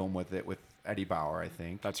whole film with it with Eddie Bauer, I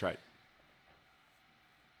think. That's right.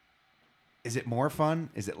 Is it more fun?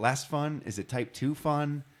 Is it less fun? Is it type 2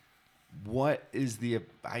 fun? What is we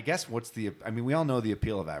all know the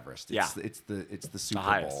appeal of Everest. It's the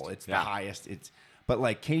Super Bowl. It's the highest. But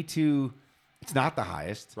like K2, it's not the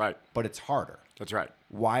highest. Right. But it's harder. That's right.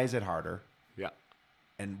 Why is it harder? Yeah.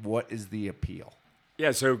 And what is the appeal?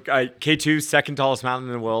 Yeah, so K2, second tallest mountain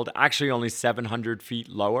in the world, actually only 700 feet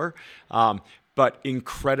lower, but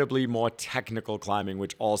incredibly more technical climbing,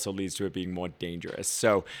 which also leads to it being more dangerous.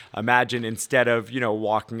 So imagine instead of,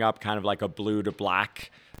 walking up kind of like a blue to black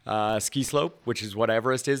ski slope, which is what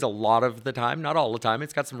Everest is a lot of the time, not all the time.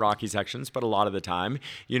 It's got some rocky sections, but a lot of the time,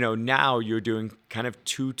 now you're doing kind of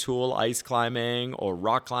two-tool ice climbing or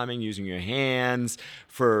rock climbing using your hands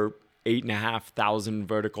for 8,500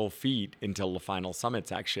 vertical feet until the final summit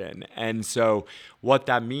section. And so what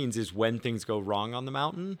that means is when things go wrong on the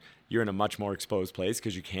mountain, you're in a much more exposed place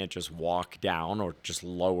because you can't just walk down or just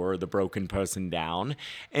lower the broken person down.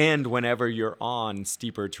 And whenever you're on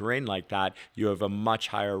steeper terrain like that, you have a much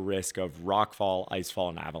higher risk of rockfall, icefall,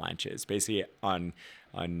 and avalanches. Basically, on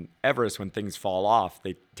Everest, when things fall off,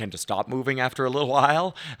 they tend to stop moving after a little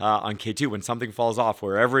while. On K2, when something falls off,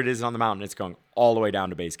 wherever it is on the mountain, it's going all the way down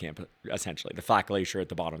to base camp, essentially, the flat glacier at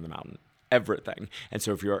the bottom of the mountain. Everything. And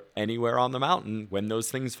so if you're anywhere on the mountain, when those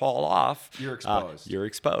things fall off, you're exposed. You're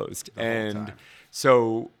exposed. And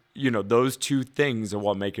so, those two things are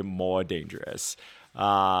what make it more dangerous.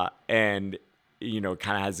 And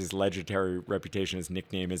kind of has this legendary reputation. His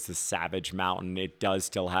nickname is the Savage Mountain. It does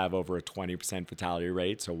still have over a 20% fatality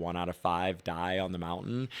rate, so 1 out of 5 die on the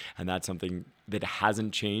mountain, and that's something that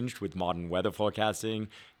hasn't changed with modern weather forecasting,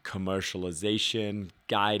 commercialization,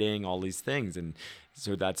 guiding, all these things, and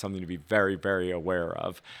so that's something to be very, very aware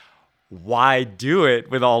of. Why do it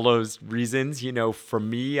with all those reasons? For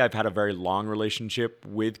me, I've had a very long relationship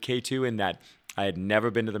with K2 in that I had never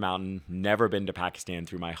been to the mountain, never been to Pakistan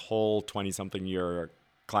through my whole 20-something year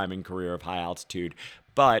climbing career of high altitude.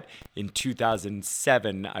 But in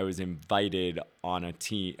 2007, I was invited on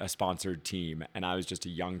a sponsored team, and I was just a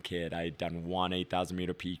young kid. I had done one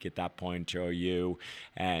 8,000-meter peak at that point, Choyu,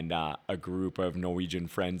 and a group of Norwegian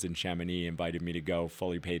friends in Chamonix invited me to go,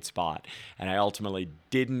 fully paid spot. And I ultimately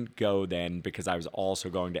didn't go then because I was also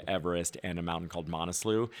going to Everest and a mountain called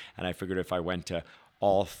Manaslu, and I figured if I went to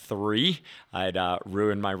all three, I'd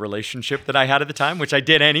ruin my relationship that I had at the time, which I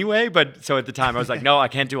did anyway. But so at the time I was like, no, I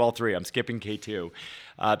can't do all three. I'm skipping K2.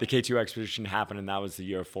 The K2 expedition happened, and that was the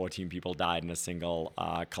year 14 people died in a single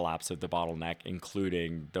collapse of the bottleneck,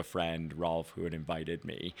 including the friend Rolf who had invited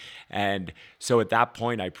me. And so at that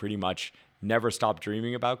point, I pretty much never stopped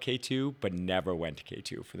dreaming about K2, but never went to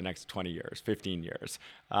K2 for the next 20 years, 15 years.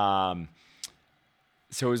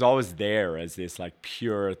 So it was always there as this like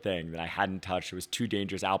pure thing that I hadn't touched. It was too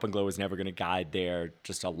dangerous. Alpenglow was never going to guide there,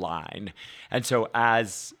 just a line. And so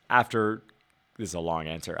after, this is a long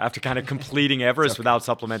answer, after kind of completing Everest without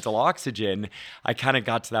supplemental oxygen, I kind of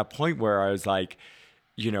got to that point where I was like,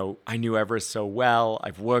 I knew Everest so well.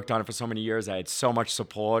 I've worked on it for so many years. I had so much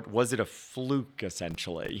support. Was it a fluke,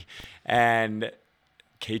 essentially? And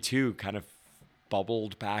K2 kind of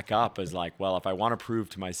bubbled back up as like, well, if I want to prove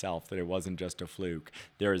to myself that it wasn't just a fluke,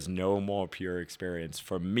 there is no more pure experience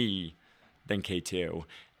for me than K2.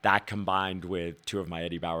 That combined with two of my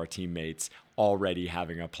Eddie Bauer teammates already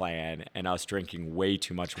having a plan and us drinking way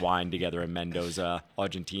too much wine together in Mendoza,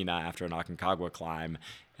 Argentina after an Aconcagua climb,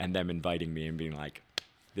 and them inviting me and being like,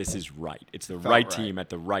 this is right. It's the right team at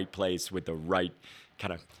the right place with the right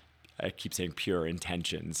kind of, I keep saying pure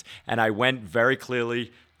intentions. And I went very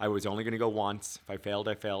clearly, I was only going to go once. If I failed,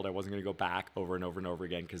 I failed. I wasn't going to go back over and over and over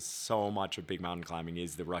again, because so much of big mountain climbing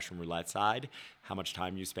is the Russian roulette side, how much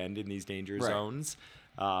time you spend in these danger zones.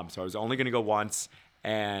 So I was only going to go once,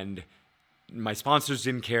 and my sponsors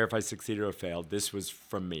didn't care if I succeeded or failed. This was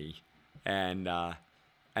from me, and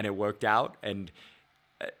it worked out. And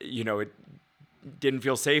it didn't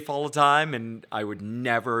feel safe all the time, and I would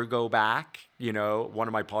never go back. One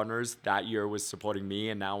of my partners that year was supporting me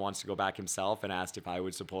and now wants to go back himself, and asked if I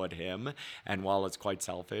would support him. And while it's quite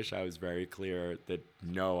selfish, I was very clear that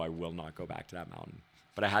no, I will not go back to that mountain.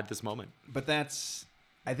 But I had this moment. But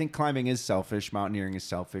I think climbing is selfish, mountaineering is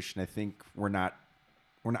selfish, and I think we're not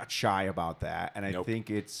shy about that. And I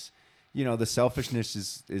think it's, the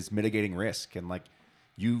selfishness is mitigating risk, and like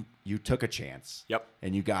you took a chance. Yep.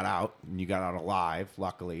 And you got out alive,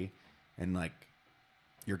 luckily, and like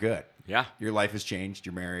you're good. Yeah. Your life has changed.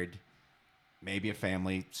 You're married, maybe a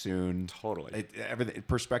family soon. Totally. Everything,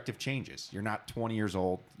 perspective changes. You're not 20 years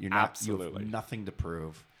old. You're not. Absolutely. You have nothing to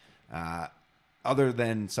prove, other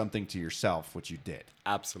than something to yourself, which you did.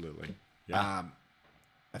 Absolutely. Yeah.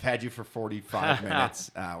 I've had you for 45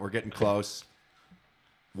 minutes. We're getting close.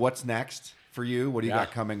 What's next for you? What do you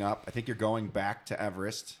got coming up? I think you're going back to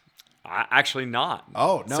Everest. Actually not.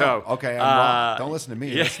 Oh, no. So, okay, I'm wrong. Don't listen to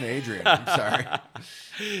me. Listen to Adrian. I'm sorry.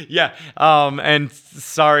 Yeah. And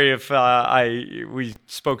sorry if we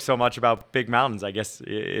spoke so much about big mountains. I guess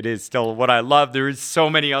it is still what I love. There is so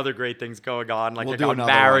many other great things going on. Like, I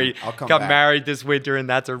got married this winter, and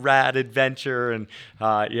that's a rad adventure. And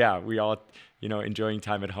we all, enjoying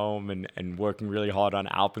time at home and working really hard on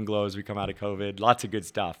Alpenglow as we come out of COVID. Lots of good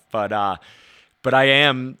stuff. But I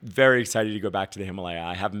am very excited to go back to the Himalaya.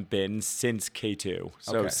 I haven't been since K2.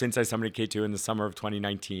 So since I summited K2 in the summer of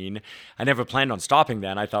 2019, I never planned on stopping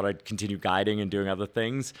then. I thought I'd continue guiding and doing other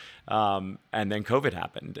things. And then COVID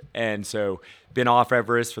happened. And so been off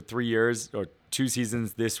Everest for 3 years or 2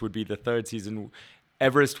 seasons. This would be the 3rd season.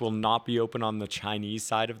 Everest will not be open on the Chinese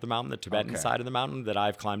side of the mountain, the Tibetan side of the mountain that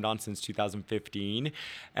I've climbed on since 2015.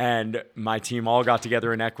 And my team all got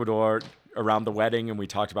together in Ecuador around the wedding, and we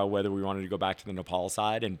talked about whether we wanted to go back to the Nepal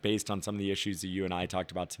side. And based on some of the issues that you and I talked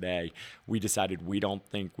about today, we decided we don't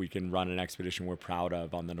think we can run an expedition we're proud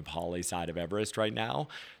of on the Nepali side of Everest right now.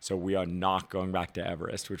 So we are not going back to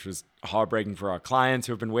Everest, which was heartbreaking for our clients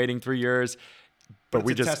who have been waiting 3 years. But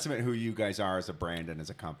it's a testament who you guys are as a brand and as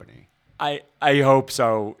a company. I hope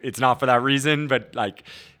so. It's not for that reason, but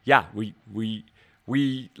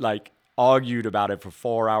we argued about it for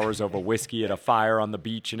 4 hours over whiskey at a fire on the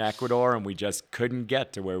beach in Ecuador, and we just couldn't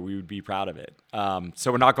get to where we would be proud of it.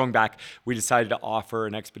 So we're not going back. We decided to offer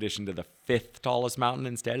an expedition to the 5th tallest mountain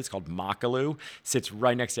instead. It's called Makalu. Sits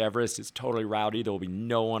right next to Everest. It's totally rowdy. There will be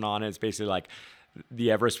no one on it. It's basically like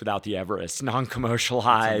the Everest without the Everest,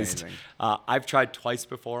 non-commercialized. I've tried twice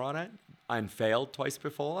before on it and failed twice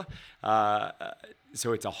before.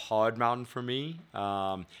 So it's a hard mountain for me.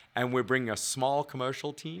 And we're bringing a small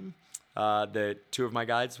commercial team that 2 of my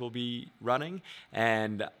guides will be running.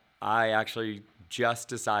 And I actually just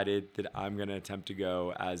decided that I'm going to attempt to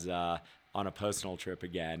go as on a personal trip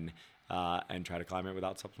again and try to climb it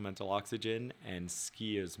without supplemental oxygen and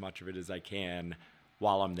ski as much of it as I can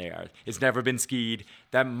while I'm there. It's never been skied.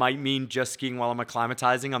 That might mean just skiing while I'm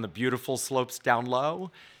acclimatizing on the beautiful slopes down low.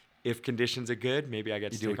 If conditions are good, maybe I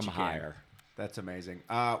get to take them higher. That's amazing.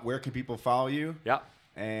 Where can people follow you? Yeah.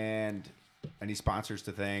 And any sponsors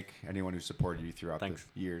to thank? Anyone who supported you throughout the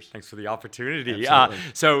years? Thanks for the opportunity.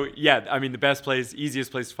 The best place,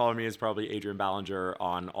 easiest place to follow me is probably Adrian Ballinger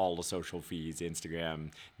on all the social feeds,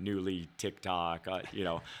 Instagram, Newly, TikTok,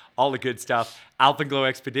 all the good stuff. Alpenglow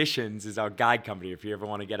Expeditions is our guide company. If you ever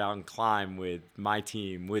want to get out and climb with my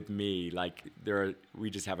team, with me, we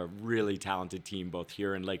just have a really talented team both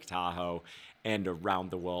here in Lake Tahoe and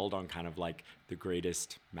around the world on kind of like the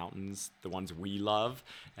greatest mountains, the ones we love.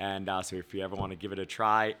 And so if you ever want to give it a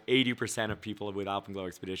try, 80% of people with Alpenglow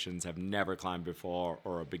Expeditions have never climbed before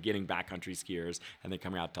or are beginning backcountry skiers, and they're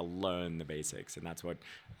coming out to learn the basics. And that's what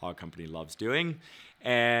our company loves doing.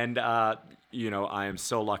 And, I am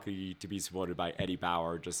so lucky to be supported by Eddie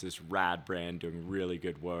Bauer, just this rad brand doing really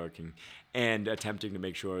good work and attempting to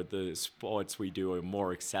make sure the sports we do are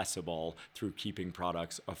more accessible through keeping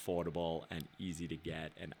products affordable and easy to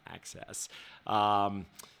get and access.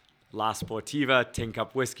 La Sportiva, Tin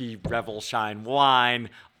Cup Whiskey, Revel Shine Wine,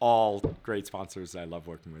 all great sponsors I love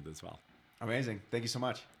working with as well. Amazing. Thank you so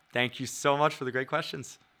much. Thank you so much for the great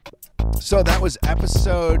questions. So that was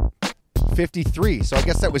episode 53. So I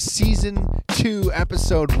guess that was season 2,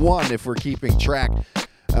 episode 1, if we're keeping track.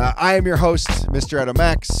 I am your host, Mr. Adam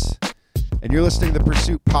X, and you're listening to the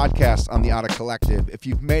Pursuit Podcast on the Auto Collective. If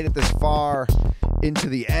you've made it this far into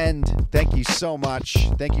the end, thank you so much.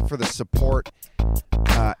 Thank you for the support.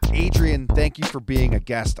 Adrian, thank you for being a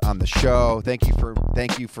guest on the show. Thank you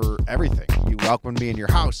for everything. You welcomed me in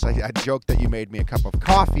your house. I joked that you made me a cup of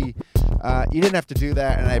coffee. You didn't have to do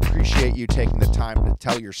that, and I appreciate you taking the time to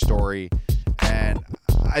tell your story. And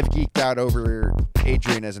I've geeked out over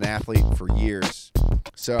Adrian as an athlete for years.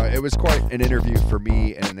 So it was quite an interview for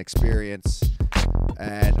me and an experience.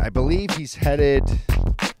 And I believe he's headed,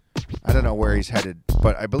 I don't know where he's headed,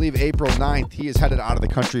 but I believe April 9th, he is headed out of the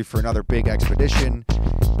country for another big expedition.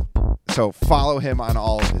 So follow him on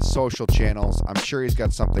all of his social channels. I'm sure he's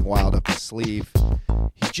got something wild up his sleeve.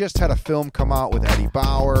 He just had a film come out with Eddie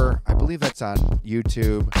Bauer. I believe that's on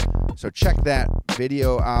YouTube. So check that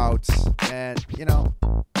video out. And,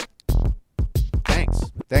 thanks.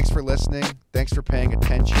 Thanks for listening. Thanks for paying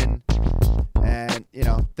attention. And,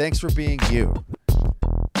 thanks for being you.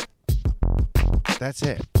 That's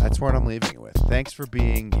it. That's what I'm leaving you with. Thanks for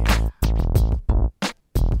being you.